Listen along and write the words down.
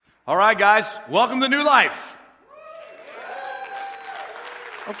All right, guys, welcome to New Life.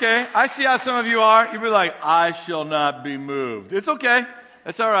 Okay, I see how some of you are. You'll be like, I shall not be moved. It's okay.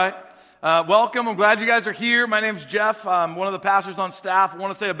 It's all right. Welcome. I'm glad you guys are here. My name's Jeff. I'm one of the pastors on staff. I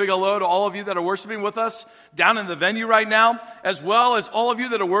want to say a big hello to all of you that are worshiping with us down in the venue right now, as well as all of you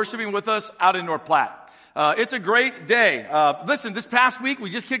that are worshiping with us out in North Platte. It's a great day. Listen, this past week, we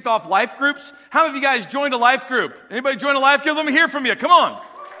just kicked off life groups. How many of you guys joined a life group? Anybody joined a life group? Let me hear from you. Come on.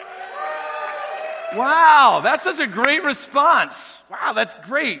 Wow, that's such a great response. Wow, that's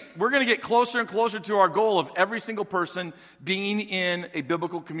great. We're going to get closer and closer to our goal of every single person being in a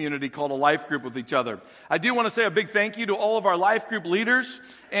biblical community called a life group with each other. I do want to say a big thank you to all of our life group leaders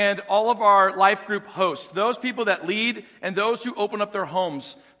and all of our life group hosts, those people that lead and those who open up their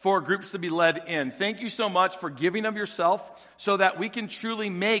homes for groups to be led in. Thank you so much for giving of yourself so that we can truly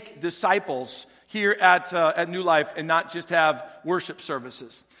make disciples here at New Life and not just have worship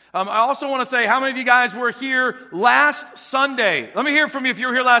services. I also want to say, how many of you guys were here last Sunday? Let me hear from you if you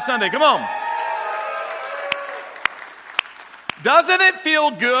were here last Sunday. Come on. Doesn't it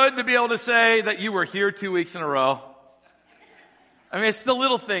feel good to be able to say that you were here 2 weeks in a row? I mean, it's the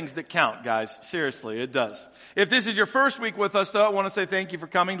little things that count, guys. Seriously, it does. If this is your first week with us, though, I want to say thank you for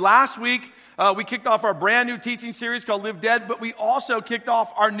coming. Last week, we kicked off our brand new teaching series called Live Dead, but we also kicked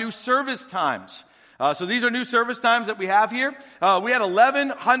off our new service times. So these are new service times that we have here. We had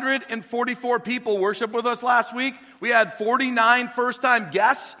 1,144 people worship with us last week. We had 49 first-time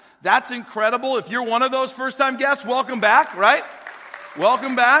guests. That's incredible. If you're one of those first-time guests, welcome back, right?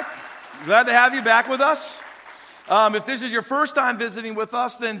 Welcome back. Glad to have you back with us. If this is your first time visiting with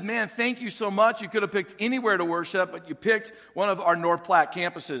us, then man, thank you so much. You could have picked anywhere to worship, but you picked one of our North Platte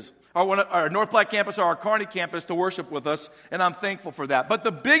campuses. Our North Platte campus or our Kearney campus to worship with us, and I'm thankful for that. But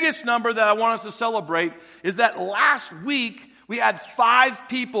the biggest number that I want us to celebrate is that last week we had 5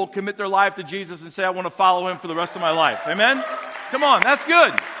 people commit their life to Jesus and say, I want to follow Him for the rest of my life. Amen? Come on, that's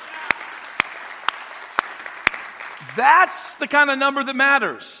good. That's the kind of number that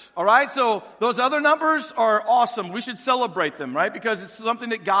matters, all right? So those other numbers are awesome. We should celebrate them, right? Because it's something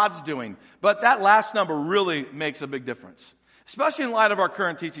that God's doing. But that last number really makes a big difference, especially in light of our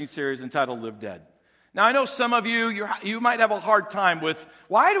current teaching series entitled Live Dead. Now, I know some of you might have a hard time with,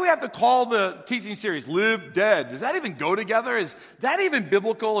 why do we have to call the teaching series Live Dead? Does that even go together? Is that even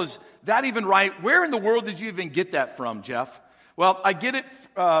biblical? Is that even right? Where in the world did you even get that from, Jeff? Well, I get it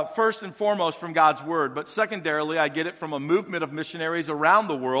first and foremost from God's Word, but secondarily, I get it from a movement of missionaries around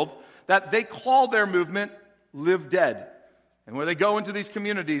the world that they call their movement Live Dead. And when they go into these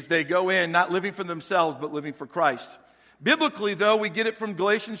communities, they go in not living for themselves, but living for Christ. Biblically, though, we get it from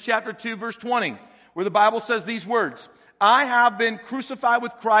Galatians chapter 2, verse 20, where the Bible says these words, I have been crucified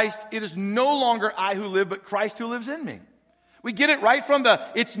with Christ. It is no longer I who live, but Christ who lives in me. We get it right from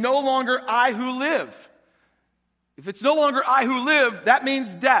it's no longer I who live. If it's no longer I who live, that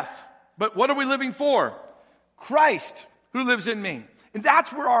means death. But what are we living for? Christ who lives in me. And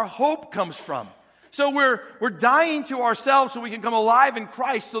that's where our hope comes from. So we're dying to ourselves so we can come alive in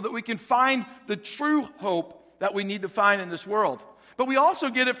Christ so that we can find the true hope that we need to find in this world. But we also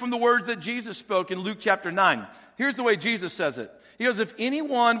get it from the words that Jesus spoke in Luke chapter 9. Here's the way Jesus says it. He goes, if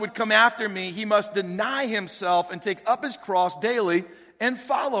anyone would come after me, he must deny himself and take up his cross daily and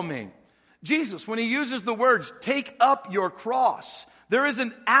follow me. Jesus, when he uses the words, take up your cross, there is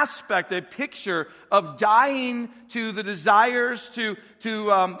an aspect, a picture of dying to the desires, to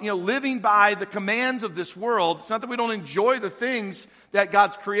living by the commands of this world. It's not that we don't enjoy the things that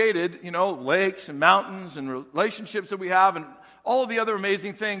God's created, lakes and mountains and relationships that we have and all of the other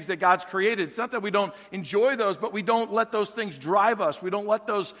amazing things that God's created. It's not that we don't enjoy those, but we don't let those things drive us. We don't let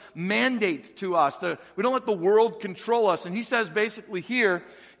those mandate to us. We don't let the world control us. And he says basically here,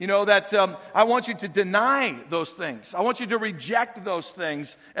 that I want you to deny those things. I want you to reject those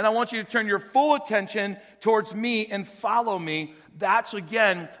things. And I want you to turn your full attention towards me and follow me. That's,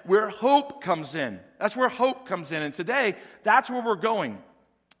 again, where hope comes in. That's where hope comes in. And today, that's where we're going.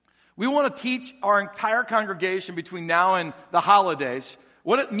 We want to teach our entire congregation between now and the holidays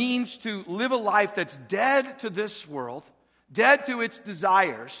what it means to live a life that's dead to this world, dead to its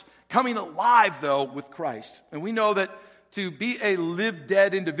desires, coming alive, though, with Christ. And we know that to be a live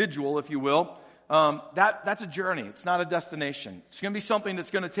dead individual, if you will, that's a journey. It's not a destination. It's going to be something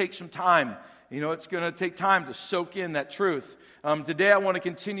that's going to take some time. It's going to take time to soak in that truth. Today I want to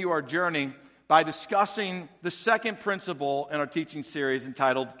continue our journey by discussing the second principle in our teaching series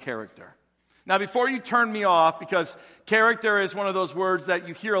entitled Character. Now, before you turn me off, because character is one of those words that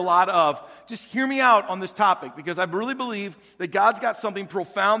you hear a lot of, just hear me out on this topic, because I really believe that God's got something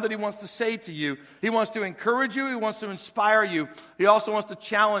profound that He wants to say to you. He wants to encourage you. He wants to inspire you. He also wants to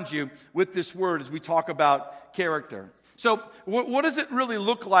challenge you with this word as we talk about character. So, what does it really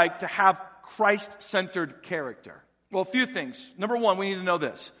look like to have Christ-centered character? Well, a few things. Number one, we need to know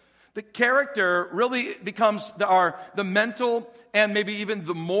this. The character really becomes the mental and maybe even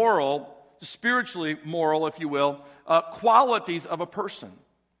the moral, spiritually moral, if you will, qualities of a person.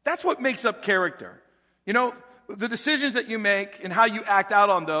 That's what makes up character. You know, the decisions that you make and how you act out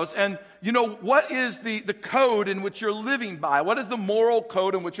on those. And, you know, what is the code in which you're living by? What is the moral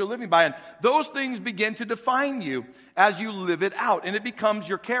code in which you're living by? And those things begin to define you as you live it out. And it becomes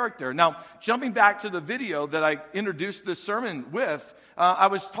your character. Now, jumping back to the video that I introduced this sermon with, I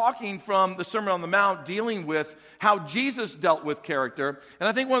was talking from the Sermon on the Mount, dealing with how Jesus dealt with character. And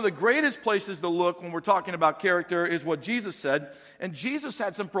I think one of the greatest places to look when we're talking about character is what Jesus said. And Jesus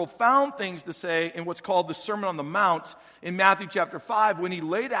had some profound things to say in what's called the Sermon on the Mount in Matthew chapter 5, when He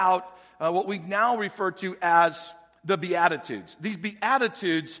laid out what we now refer to as the Beatitudes. These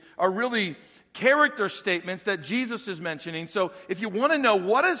Beatitudes are really character statements that Jesus is mentioning. So if you want to know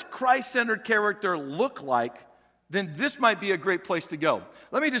what does Christ-centered character look like, then this might be a great place to go.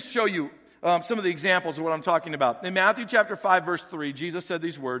 Let me just show you some of the examples of what I'm talking about. In Matthew chapter 5, verse 3, Jesus said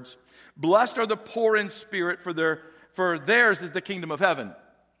these words, "Blessed are the poor in spirit, for theirs is the kingdom of heaven."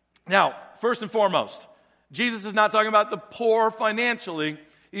 Now, first and foremost, Jesus is not talking about the poor financially.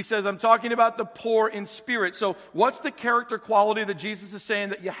 He says, I'm talking about the poor in spirit. So what's the character quality that Jesus is saying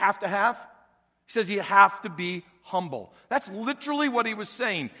that you have to have? He says you have to be humble. That's literally what He was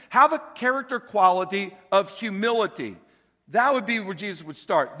saying. Have a character quality of humility. That would be where Jesus would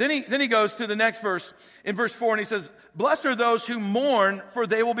start. Then he goes to the next verse, in verse 4, and He says, "Blessed are those who mourn, for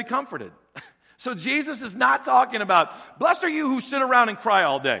they will be comforted." So Jesus is not talking about, blessed are you who sit around and cry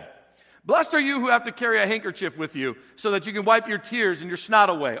all day. Blessed are you who have to carry a handkerchief with you so that you can wipe your tears and your snot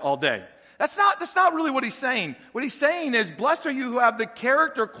away all day. That's not really what He's saying. What He's saying is, blessed are you who have the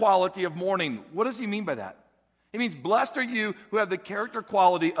character quality of mourning. What does He mean by that? He means, blessed are you who have the character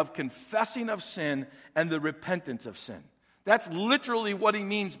quality of confessing of sin and the repentance of sin. That's literally what He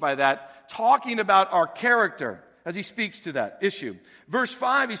means by that, talking about our character as He speaks to that issue. Verse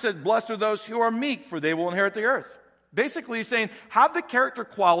 5, He says, blessed are those who are meek, for they will inherit the earth. Basically, He's saying, have the character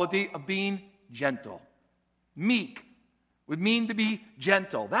quality of being gentle. Meek would mean to be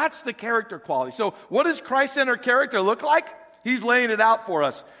gentle. That's the character quality. So what does Christ-centered character look like? He's laying it out for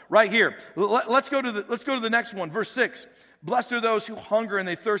us right here. Let's go to the next one, verse 6. Blessed are those who hunger and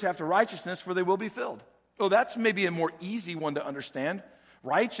they thirst after righteousness, for they will be filled. Oh, that's maybe a more easy one to understand.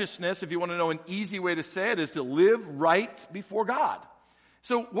 Righteousness, if you want to know an easy way to say it, is to live right before God.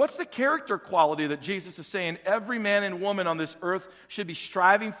 So what's the character quality that Jesus is saying every man and woman on this earth should be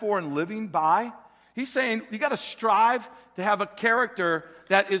striving for and living by? He's saying you got to strive to have a character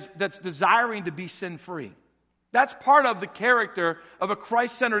that's desiring to be sin-free. That's part of the character of a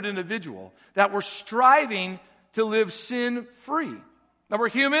Christ-centered individual, that we're striving to live sin-free. Now, we're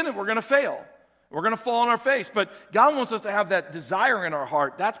human and we're going to fail. We're going to fall on our face, but God wants us to have that desire in our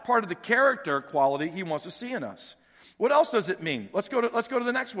heart. That's part of the character quality He wants to see in us. What else does it mean? Let's go to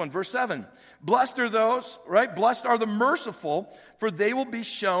the next one, verse 7. Blessed are those, right? Blessed are the merciful, for they will be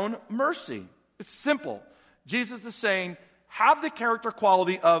shown mercy. It's simple. Jesus is saying, have the character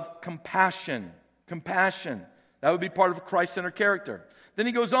quality of compassion. Compassion. That would be part of Christ-centered character. Then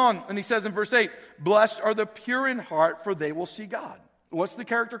He goes on and He says in verse 8, blessed are the pure in heart, for they will see God. What's the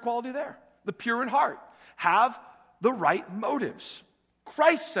character quality there? The pure in heart. Have the right motives.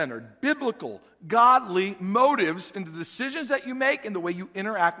 Christ-centered, biblical, godly motives in the decisions that you make and the way you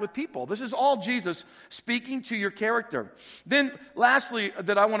interact with people. This is all Jesus speaking to your character. Then lastly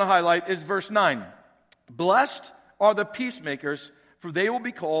that I want to highlight is verse 9. Blessed are the peacemakers, for they will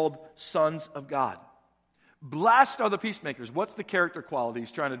be called sons of God. Blessed are the peacemakers. What's the character quality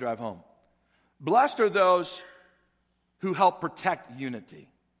He's trying to drive home? Blessed are those who help protect unity.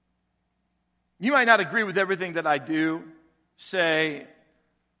 You might not agree with everything that I do, say,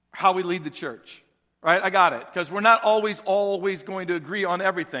 how we lead the church. Right? I got it. Because we're not always going to agree on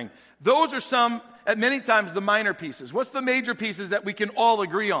everything. Those are at many times, the minor pieces. What's the major pieces that we can all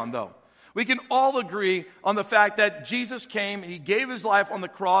agree on, though? We can all agree on the fact that Jesus came, He gave His life on the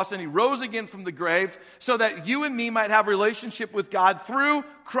cross, and He rose again from the grave so that you and me might have a relationship with God through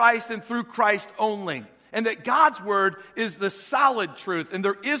Christ and through Christ only. And that God's Word is the solid truth, and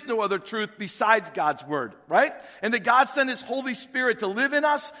there is no other truth besides God's Word, right? And that God sent His Holy Spirit to live in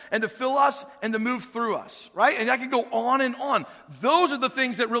us and to fill us and to move through us, right? And I can go on and on. Those are the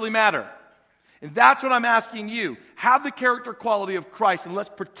things that really matter. And that's what I'm asking you. Have the character quality of Christ, and let's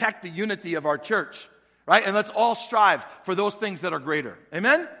protect the unity of our church, right? And let's all strive for those things that are greater.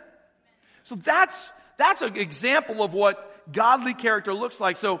 Amen? So that's an example of what godly character looks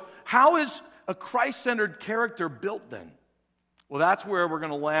like. So how is a Christ-centered character built then? Well, that's where we're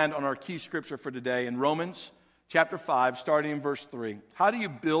going to land on our key scripture for today in Romans chapter 5, starting in verse 3. How do you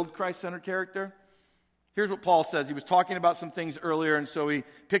build Christ-centered character? Here's what Paul says. He was talking about some things earlier, and so he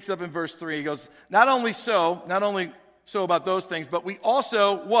picks up in verse 3. He goes, not only so about those things, but we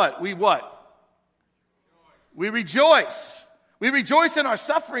also, what? We rejoice. We rejoice in our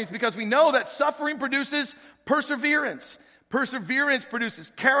sufferings because we know that suffering produces perseverance. Perseverance produces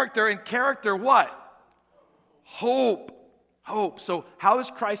character, and character what? Hope. So how is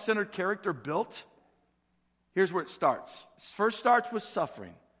Christ-centered character built? Here's where it starts. It first starts with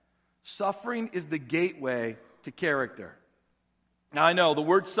suffering. Suffering is the gateway to character. Now I know the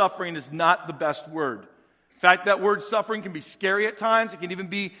word suffering is not the best word. In fact, that word suffering can be scary at times. It can even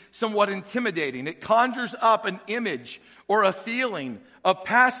be somewhat intimidating. It conjures up an image or a feeling of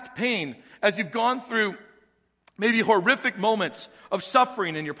past pain as you've gone through maybe horrific moments of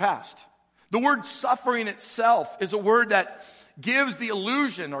suffering in your past. The word suffering itself is a word that gives the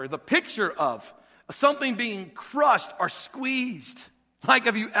illusion or the picture of something being crushed or squeezed. Like,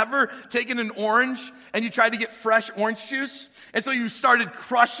 have you ever taken an orange and you tried to get fresh orange juice? And so you started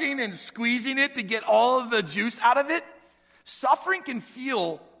crushing and squeezing it to get all of the juice out of it? Suffering can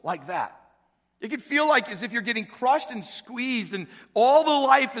feel like that. It can feel like as if you're getting crushed and squeezed and all the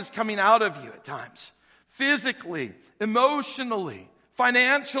life is coming out of you at times. Physically, emotionally,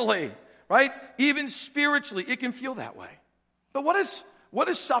 financially, right? Even spiritually, it can feel that way. But what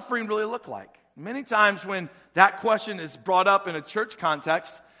does suffering really look like? Many times when that question is brought up in a church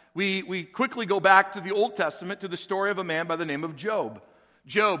context, we quickly go back to the Old Testament, to the story of a man by the name of Job.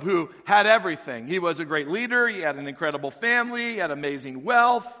 Job, who had everything. He was a great leader. He had an incredible family. He had amazing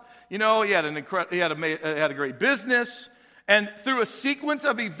wealth. He had a great business. And through a sequence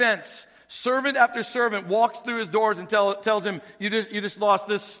of events, servant after servant walks through his doors and tells him, you just lost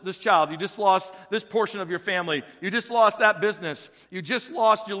this child. You just lost this portion of your family. You just lost that business. You just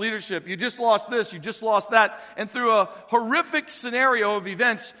lost your leadership. You just lost this. You just lost that. And through a horrific scenario of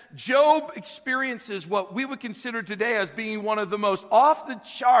events, Job experiences what we would consider today as being one of the most off the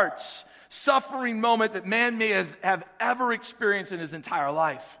charts suffering moment that man may have ever experienced in his entire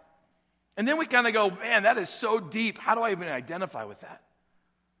life. And then we kind of go, man, that is so deep. How do I even identify with that?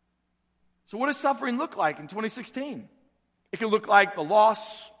 So what does suffering look like in 2016? It can look like the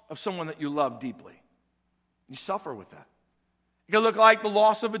loss of someone that you love deeply. You suffer with that. It can look like the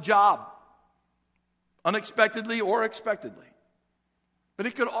loss of a job, unexpectedly or expectedly. But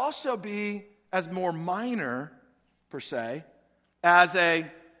it could also be as more minor, per se, as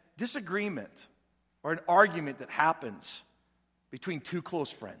a disagreement or an argument that happens between two close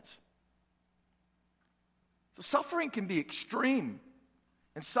friends. So suffering can be extreme.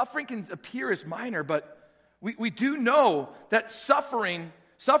 And suffering can appear as minor, but we do know that suffering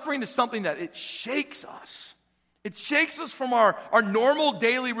is something that it shakes us. It shakes us from our normal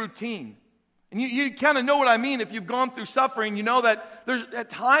daily routine. And you kind of know what I mean. If you've gone through suffering, you know that there's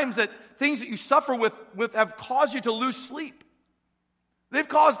at times that things that you suffer with have caused you to lose sleep. They've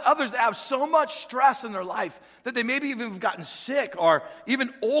caused others to have so much stress in their life that they maybe even have gotten sick, or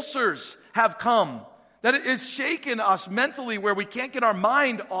even ulcers have come. That it has shaken us mentally where we can't get our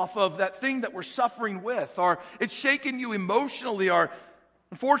mind off of that thing that we're suffering with. Or it's shaken you emotionally, or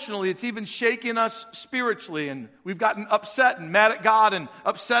unfortunately it's even shaken us spiritually. And we've gotten upset and mad at God, and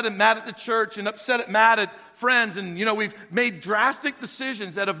upset and mad at the church, and upset and mad at friends. And we've made drastic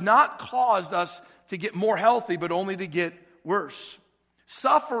decisions that have not caused us to get more healthy, but only to get worse.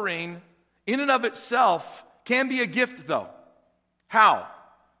 Suffering in and of itself can be a gift though. How?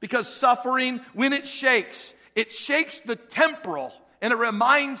 Because suffering, when it shakes the temporal, and it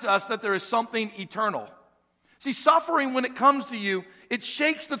reminds us that there is something eternal. See, suffering, when it comes to you, it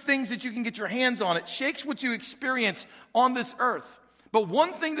shakes the things that you can get your hands on. It shakes what you experience on this earth. But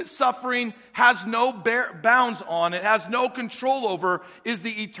one thing that suffering has no bounds on, it has no control over, is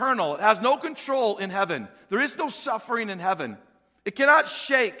the eternal. It has no control in heaven. There is no suffering in heaven. It cannot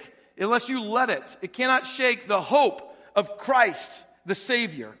shake unless you let it. It cannot shake the hope of Christ, the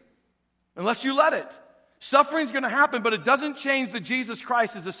Savior, unless you let it. Suffering's going to happen, but it doesn't change that Jesus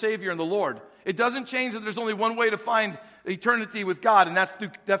Christ is the Savior and the Lord. It doesn't change that there's only one way to find eternity with God, and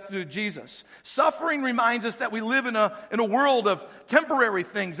that's through Jesus. Suffering reminds us that we live in a world of temporary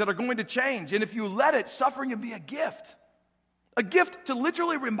things that are going to change. And if you let it, suffering can be a gift. A gift to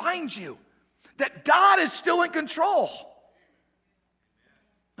literally remind you that God is still in control.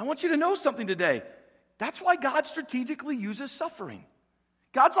 I want you to know something today. That's why God strategically uses suffering.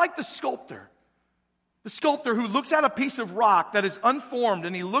 God's like the sculptor. The sculptor who looks at a piece of rock that is unformed,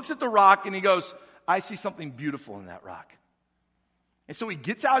 and he looks at the rock and he goes, I see something beautiful in that rock. And so he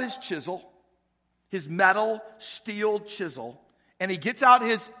gets out his chisel, his metal steel chisel, and he gets out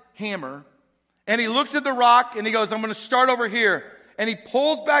his hammer, and he looks at the rock and he goes, I'm going to start over here. And he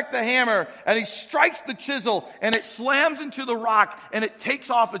pulls back the hammer and he strikes the chisel and it slams into the rock and it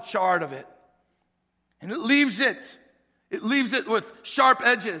takes off a chart of it. And it leaves it with sharp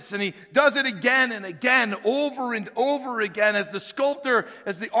edges. And he does it again and again, over and over again, as the sculptor,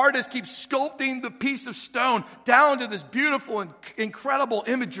 as the artist keeps sculpting the piece of stone down to this beautiful and incredible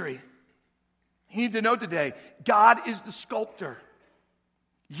imagery. You need to know today, God is the sculptor.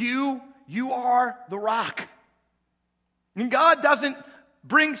 You are the rock. And God doesn't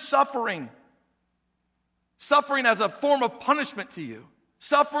bring suffering as a form of punishment to you.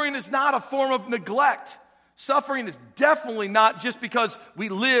 Suffering is not a form of neglect. Suffering is definitely not just because we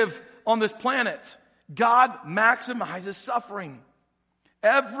live on this planet. God maximizes suffering.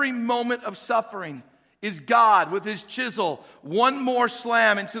 Every moment of suffering is God with his chisel, one more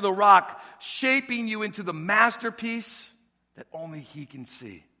slam into the rock, shaping you into the masterpiece that only he can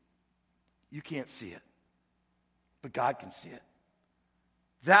see. You can't see it, but God can see it.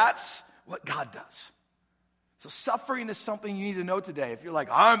 That's what God does. So suffering is something you need to know today. If you're like,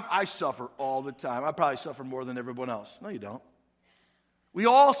 I suffer all the time. I probably suffer more than everyone else. No, you don't. We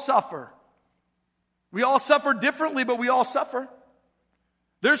all suffer. We all suffer differently, but we all suffer.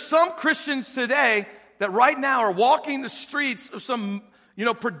 There's some Christians today that right now are walking the streets of some,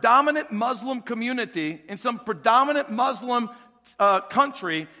 predominant Muslim community in some predominant Muslim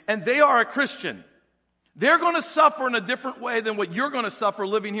country, and they are a Christian. They're going to suffer in a different way than what you're going to suffer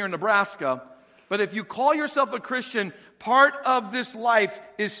living here in Nebraska. But if you call yourself a Christian, part of this life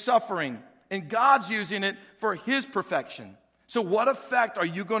is suffering. And God's using it for his perfection. So what effect are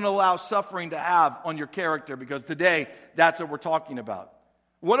you going to allow suffering to have on your character? Because today, that's what we're talking about.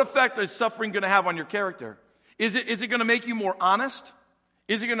 What effect is suffering going to have on your character? Is it going to make you more honest?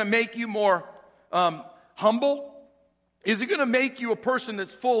 Is it going to make you more humble? Is it going to make you a person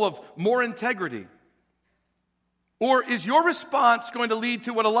that's full of more integrity? Or is your response going to lead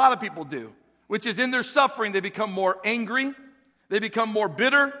to what a lot of people do, which is in their suffering, they become more angry, they become more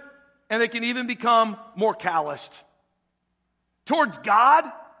bitter, and they can even become more calloused. Towards God,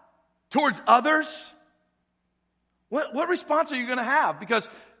 towards others, what response are you going to have? Because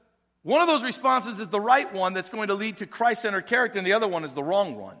one of those responses is the right one that's going to lead to Christ-centered character, and the other one is the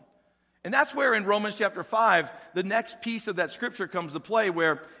wrong one. And that's where in Romans chapter 5, the next piece of that scripture comes to play,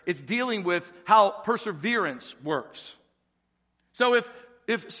 where it's dealing with how perseverance works. So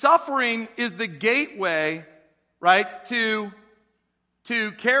if suffering is the gateway, right, to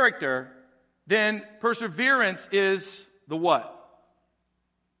character, then perseverance is the what?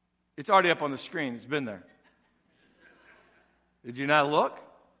 It's already up on the screen. It's been there. Did you not look?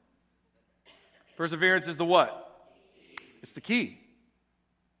 Perseverance is the what? It's the key.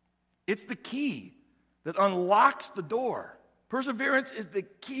 It's the key that unlocks the door. Perseverance is the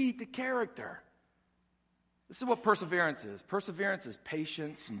key to character. This is what perseverance is. Perseverance is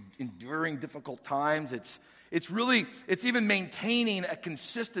patience and enduring difficult times. It's even maintaining a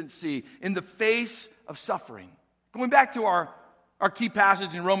consistency in the face of suffering. Going back to our key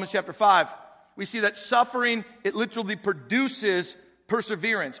passage in Romans chapter 5, we see that suffering, it literally produces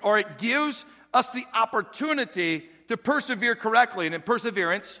perseverance, or it gives us the opportunity to persevere correctly. And in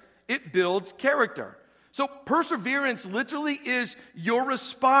perseverance, it builds character. So perseverance literally is your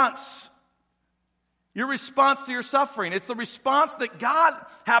response. Your response to your suffering. It's the response that God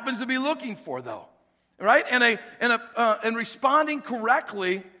happens to be looking for, though. Right? And responding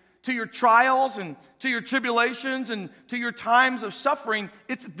correctly to your trials and to your tribulations and to your times of suffering,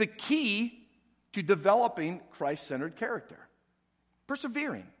 it's the key to developing Christ-centered character.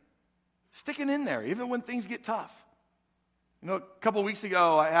 Persevering. Sticking in there, even when things get tough. A couple of weeks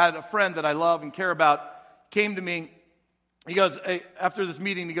ago, I had a friend that I love and care about came to me. He goes, hey, after this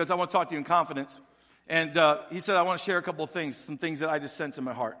meeting, he goes, I want to talk to you in confidence. And he said, I want to share a couple of things, some things that I just sense in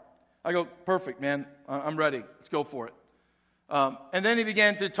my heart. I go, perfect, man. I'm ready. Let's go for it. And then he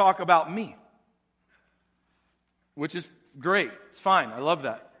began to talk about me, which is great. It's fine. I love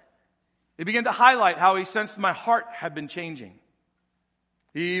that. He began to highlight how he sensed my heart had been changing.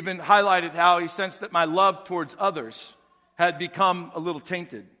 He even highlighted how he sensed that my love towards others had become a little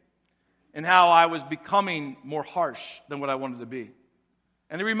tainted, and how I was becoming more harsh than what I wanted to be.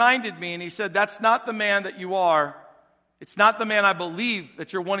 And he reminded me, and he said, that's not the man that you are. It's not the man I believe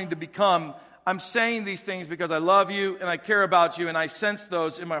that you're wanting to become. I'm saying these things because I love you and I care about you and I sense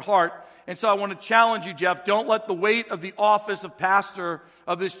those in my heart. And so I want to challenge you, Jeff, don't let the weight of the office of pastor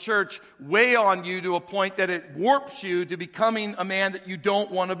of this church weigh on you to a point that it warps you to becoming a man that you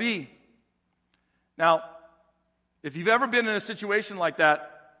don't want to be. Now, if you've ever been in a situation like that,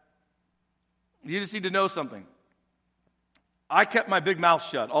 you just need to know something. I kept my big mouth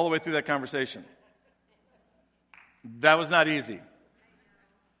shut all the way through that conversation. That was not easy.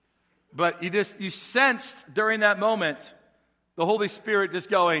 But you sensed during that moment the Holy Spirit just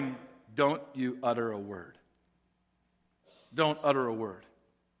going, don't you utter a word. Don't utter a word.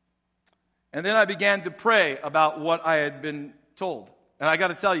 And then I began to pray about what I had been told. And I got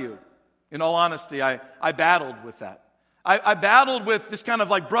to tell you, in all honesty, I battled with that. I battled with this kind of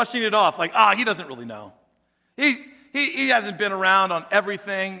like brushing it off, like, he doesn't really know. He hasn't been around on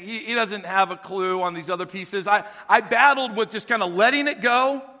everything. He doesn't have a clue on these other pieces. I battled with just kind of letting it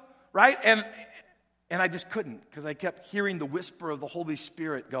go, right? And I just couldn't, because I kept hearing the whisper of the Holy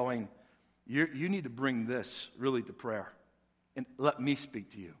Spirit going, you need to bring this really to prayer and let me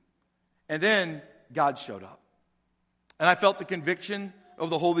speak to you. And then God showed up. And I felt the conviction of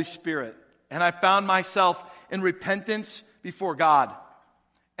the Holy Spirit. And I found myself in repentance before God.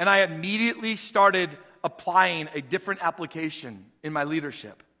 And I immediately started applying a different application in my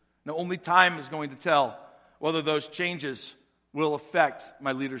leadership. Now, only time is going to tell whether those changes will affect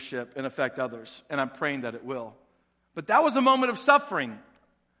my leadership and affect others. And I'm praying that it will. But that was a moment of suffering.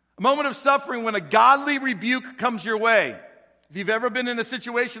 A moment of suffering when a godly rebuke comes your way. If you've ever been in a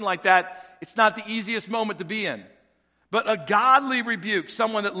situation like that, it's not the easiest moment to be in. But a godly rebuke,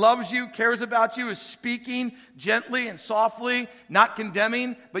 someone that loves you, cares about you, is speaking gently and softly, not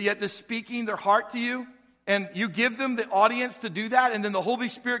condemning, but yet just speaking their heart to you. And you give them the audience to do that, and then the Holy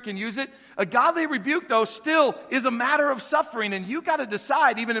Spirit can use it. A godly rebuke, though, still is a matter of suffering. And you got to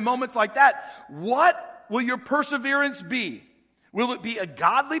decide, even in moments like that, what will your perseverance be? Will it be a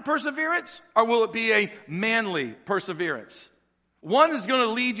godly perseverance, or will it be a manly perseverance? One is going to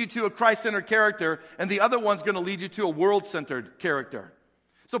lead you to a Christ-centered character, and the other one's going to lead you to a world-centered character.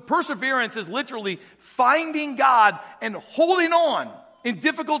 So perseverance is literally finding God and holding on in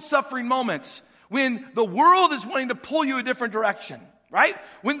difficult suffering moments when the world is wanting to pull you a different direction, right?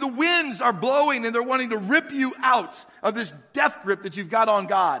 When the winds are blowing and they're wanting to rip you out of this death grip that you've got on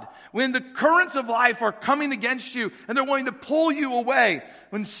God. When the currents of life are coming against you and they're wanting to pull you away.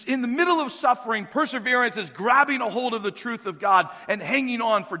 When in the middle of suffering, perseverance is grabbing a hold of the truth of God and hanging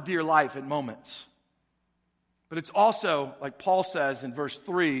on for dear life in moments. But it's also, like Paul says in verse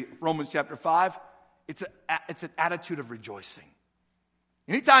 3, Romans chapter 5, it's an attitude of rejoicing.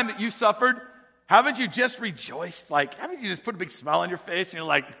 Anytime that you suffered, haven't you just rejoiced? Like, haven't you just put a big smile on your face and you're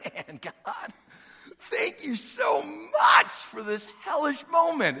like, man, God, thank you so much for this hellish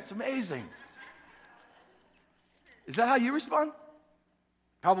moment. It's amazing. Is that how you respond?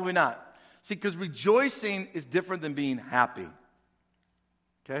 Probably not. See, because rejoicing is different than being happy.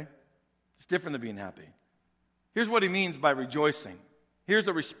 Okay? It's different than being happy. Here's what he means by rejoicing. Here's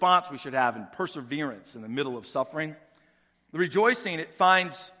a response we should have in perseverance in the middle of suffering. The rejoicing, it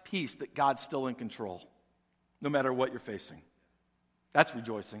finds peace that God's still in control, no matter what you're facing. That's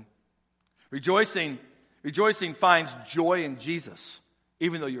rejoicing. Rejoicing finds joy in Jesus,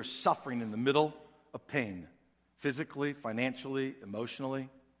 even though you're suffering in the middle of pain, physically, financially, emotionally.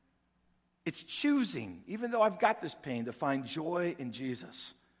 It's choosing, even though I've got this pain, to find joy in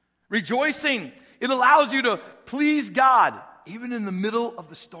Jesus. Rejoicing, it allows you to please God, even in the middle of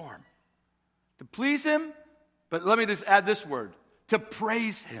the storm. To please Him, but let me just add this word, to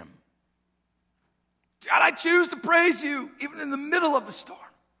praise Him. God, I choose to praise you, even in the middle of the storm.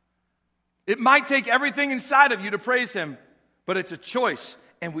 It might take everything inside of you to praise Him, but it's a choice,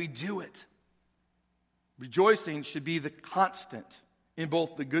 and we do it. Rejoicing should be the constant in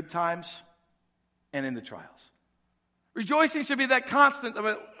both the good times and in the trials. Rejoicing should be that constant,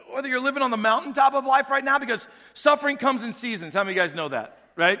 whether you're living on the mountaintop of life right now, because suffering comes in seasons. How many of you guys know that,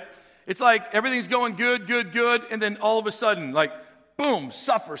 right? It's like everything's going good, and then all of a sudden, like, boom,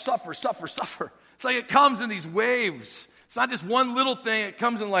 suffer. It's like it comes in these waves. It's not just one little thing. It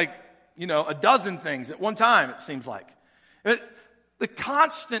comes in like, a dozen things at one time, it seems like. The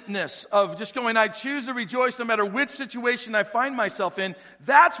constantness of just going, I choose to rejoice no matter which situation I find myself in,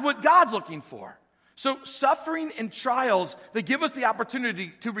 that's what God's looking for. So suffering and trials, they give us the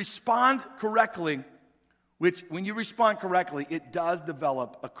opportunity to respond correctly, which when you respond correctly, it does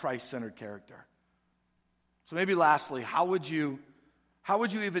develop a Christ-centered character. So maybe lastly, how would you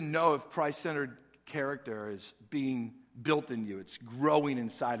even know if Christ-centered character is being built in you? It's growing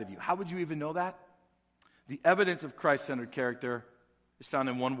inside of you. How would you even know that? The evidence of Christ-centered character is found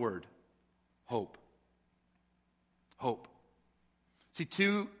in one word: hope. Hope. See,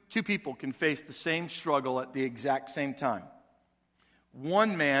 two people can face the same struggle at the exact same time.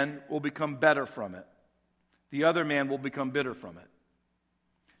 One man will become better from it. The other man will become bitter from it.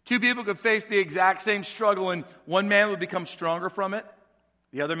 Two people could face the exact same struggle, and one man will become stronger from it.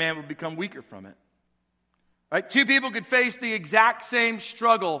 The other man will become weaker from it. Right? Two people could face the exact same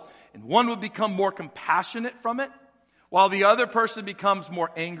struggle, and one will become more compassionate from it, while the other person becomes more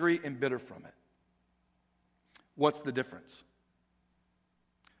angry and bitter from it. What's the difference?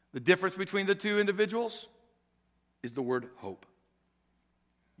 The difference between the two individuals is the word hope.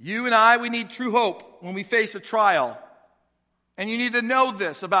 You and I, we need true hope when we face a trial. And you need to know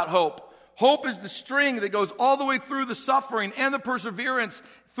this about hope. Hope is the string that goes all the way through the suffering and the perseverance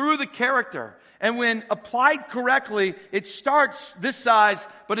through the character. And when applied correctly, it starts this size,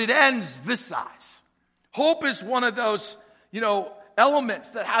 but it ends this size. Hope is one of those,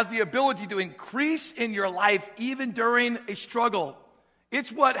 elements that has the ability to increase in your life even during a struggle.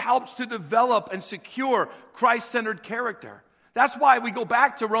 It's what helps to develop and secure Christ-centered character. That's why we go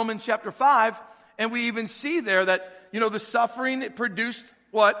back to Romans chapter 5, and we even see there that, the suffering, it produced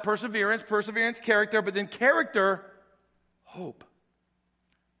what? Perseverance, character, but then character, hope.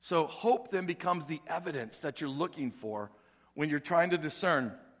 So hope then becomes the evidence that you're looking for when you're trying to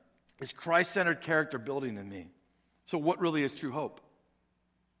discern, is Christ-centered character building in me? So what really is true hope?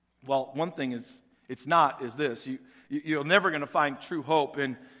 Well, one thing is this. You're never going to find true hope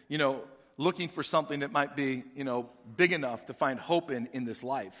in, looking for something that might be, big enough to find hope in this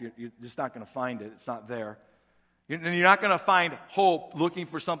life. You're just not going to find it. It's not there. You're not going to find hope looking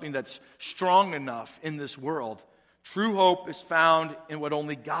for something that's strong enough in this world. True hope is found in what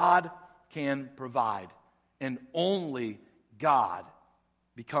only God can provide. And only God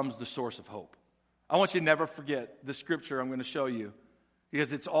becomes the source of hope. I want you to never forget the scripture I'm going to show you,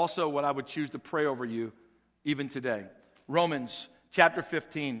 because it's also what I would choose to pray over you even today. Romans chapter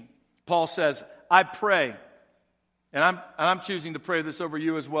 15. Paul says, I pray, and I'm choosing to pray this over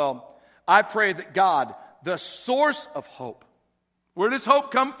you as well. I pray that God, the source of hope. Where does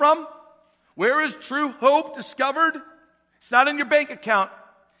hope come from? Where is true hope discovered? It's not in your bank account.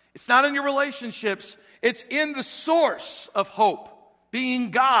 It's not in your relationships. It's in the source of hope,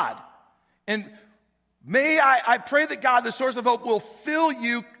 being God. And I pray that God, the source of hope, will fill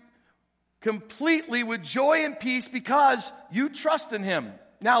you completely with joy and peace because you trust in Him.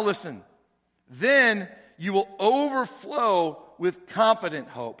 Now listen, then you will overflow with confident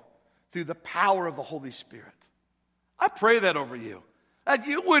hope through the power of the Holy Spirit. I pray that over you, that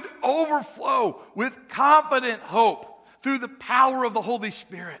you would overflow with confident hope through the power of the Holy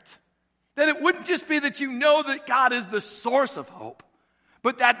Spirit. That it wouldn't just be that you know that God is the source of hope,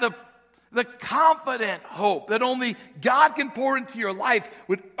 but that the confident hope that only God can pour into your life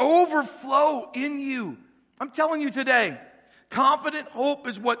would overflow in you. I'm telling you today, confident hope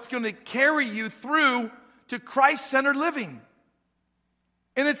is what's going to carry you through to Christ-centered living.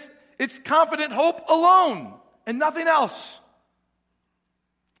 And it's confident hope alone and nothing else.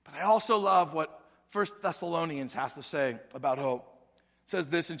 But I also love what 1 Thessalonians has to say about hope. It says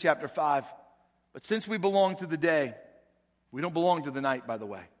this in chapter 5. But since we belong to the day, we don't belong to the night, by the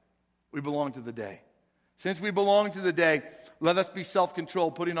way. We belong to the day. Since we belong to the day, let us be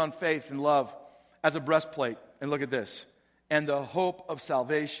self-controlled, putting on faith and love as a breastplate. And look at this. And the hope of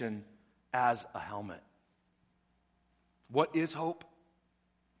salvation as a helmet. What is hope?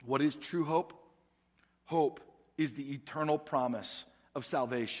 What is true hope? Hope is the eternal promise of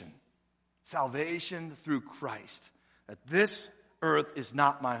salvation. Salvation through Christ. That this earth is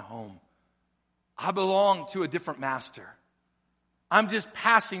not my home. I belong to a different master. I'm just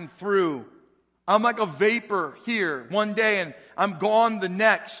passing through. I'm like a vapor here one day and I'm gone the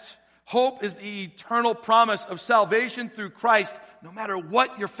next. Hope is the eternal promise of salvation through Christ, no matter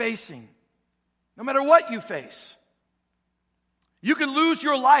what you're facing. No matter what you face. You can lose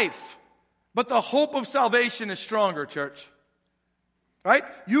your life, but the hope of salvation is stronger, church. Right?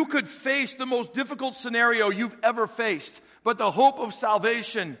 You could face the most difficult scenario you've ever faced, but the hope of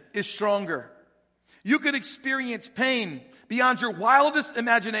salvation is stronger. You could experience pain beyond your wildest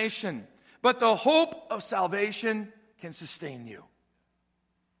imagination, but the hope of salvation can sustain you.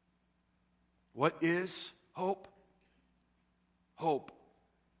 What is hope? Hope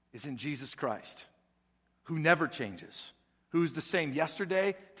is in Jesus Christ, who never changes, who's the same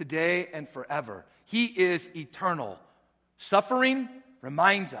yesterday, today, and forever. He is eternal. Suffering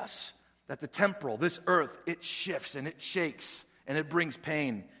reminds us that the temporal, this earth, it shifts and it shakes and it brings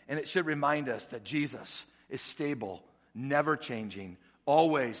pain. And it should remind us that Jesus is stable, never changing,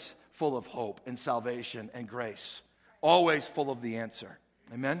 always full of hope and salvation and grace, always full of the answer.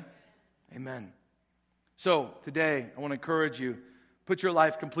 Amen? Amen. So today, I want to encourage you, put your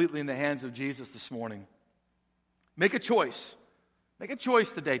life completely in the hands of Jesus this morning. Make a choice. Make a choice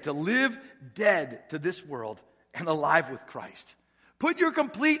today to live dead to this world and alive with Christ. Put your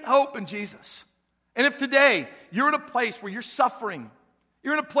complete hope in Jesus. And if today you're in a place where you're suffering,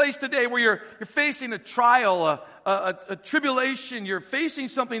 you're in a place today where you're facing a trial, a tribulation, you're facing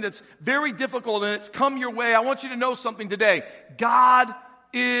something that's very difficult and it's come your way, I want you to know something today. God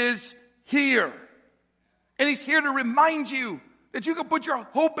is here. And He's here to remind you that you can put your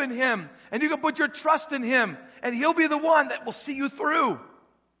hope in Him and you can put your trust in Him and He'll be the one that will see you through.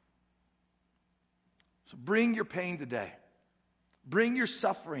 So bring your pain today. Bring your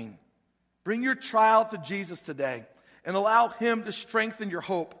suffering. Bring your trial to Jesus today and allow Him to strengthen your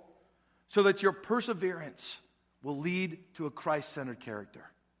hope so that your perseverance will lead to a Christ-centered character.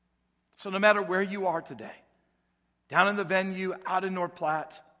 So no matter where you are today, down in the venue, out in North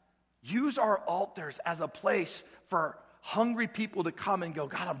Platte, use our altars as a place for hungry people to come and go,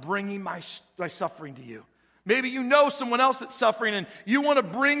 God, I'm bringing my suffering to you. Maybe you know someone else that's suffering and you want to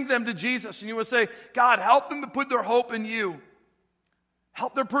bring them to Jesus and you want to say, God, help them to put their hope in you.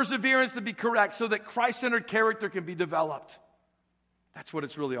 Help their perseverance to be correct so that Christ-centered character can be developed. That's what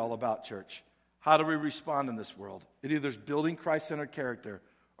it's really all about, church. How do we respond in this world? It either is building Christ-centered character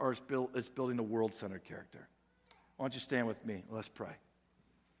or it's building a world-centered character. Why don't you stand with me? Let's pray.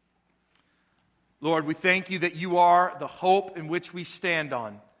 Lord, we thank you that you are the hope in which we stand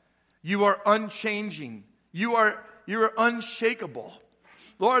on. You are unchanging. You are unshakable.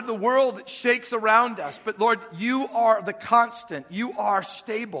 Lord, the world shakes around us, but Lord, you are the constant. You are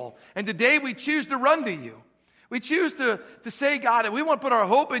stable. And today we choose to run to you. We choose to say, God, we want to put our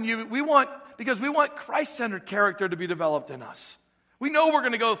hope in you. Because we want Christ-centered character to be developed in us. We know we're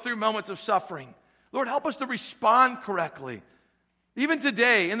going to go through moments of suffering. Lord, help us to respond correctly. Even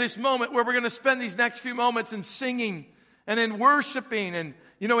today, in this moment where we're going to spend these next few moments in singing and in worshiping and,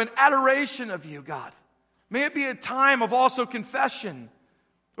 in adoration of you, God. May it be a time of also confession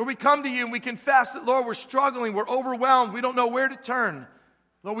where we come to you and we confess that, Lord, we're struggling, we're overwhelmed, we don't know where to turn.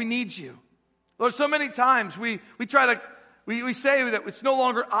 Lord, we need you. Lord, so many times we say that it's no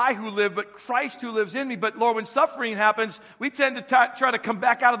longer I who live, but Christ who lives in me. But Lord, when suffering happens, we tend to try to come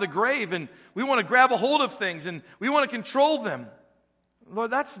back out of the grave and we want to grab a hold of things and we want to control them. Lord,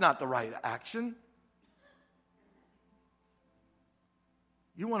 that's not the right action.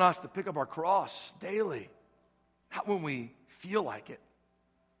 You want us to pick up our cross daily, not when we feel like it.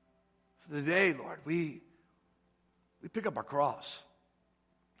 So today, Lord, we pick up our cross.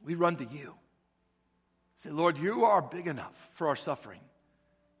 We run to you. Say, Lord, you are big enough for our suffering.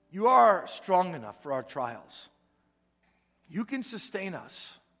 You are strong enough for our trials. You can sustain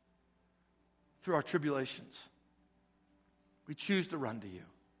us through our tribulations. We choose to run to you.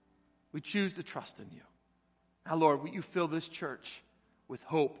 We choose to trust in you. Now, Lord, will you fill this church with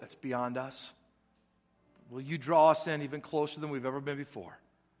hope that's beyond us? Will you draw us in even closer than we've ever been before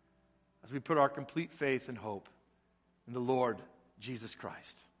as we put our complete faith and hope in the Lord Jesus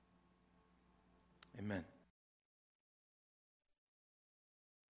Christ? Amen.